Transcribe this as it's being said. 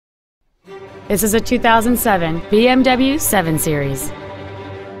This is a 2007 BMW 7 Series.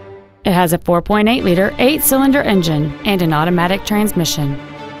 It has a 4.8-liter 8-cylinder engine and an automatic transmission.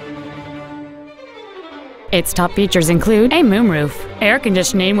 Its top features include a moonroof, air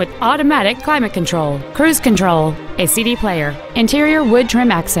conditioning with automatic climate control, cruise control, a CD player, interior wood trim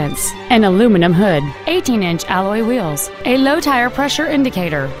accents, an aluminum hood, 18-inch alloy wheels, a low tire pressure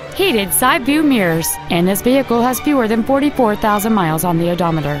indicator, heated side view mirrors, and this vehicle has fewer than 44,000 miles on the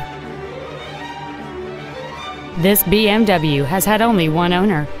odometer. This BMW has had only one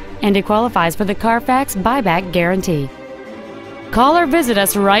owner, and it qualifies for the Carfax buyback guarantee. Call or visit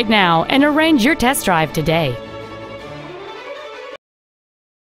us right now and arrange your test drive today.